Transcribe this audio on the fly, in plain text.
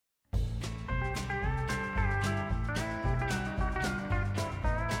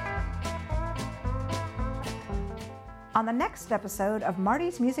On the next episode of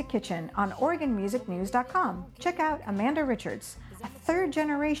Marty's Music Kitchen on OregonMusicNews.com, check out Amanda Richards, a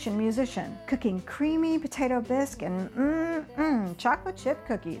third-generation musician, cooking creamy potato bisque and chocolate chip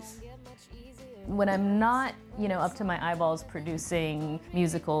cookies. When I'm not, up to my eyeballs producing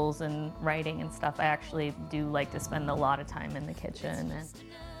musicals and writing and stuff, I actually do like to spend a lot of time in the kitchen.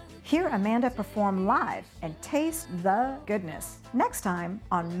 Hear Amanda perform live and taste the goodness next time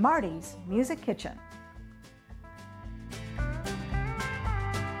on Marty's Music Kitchen.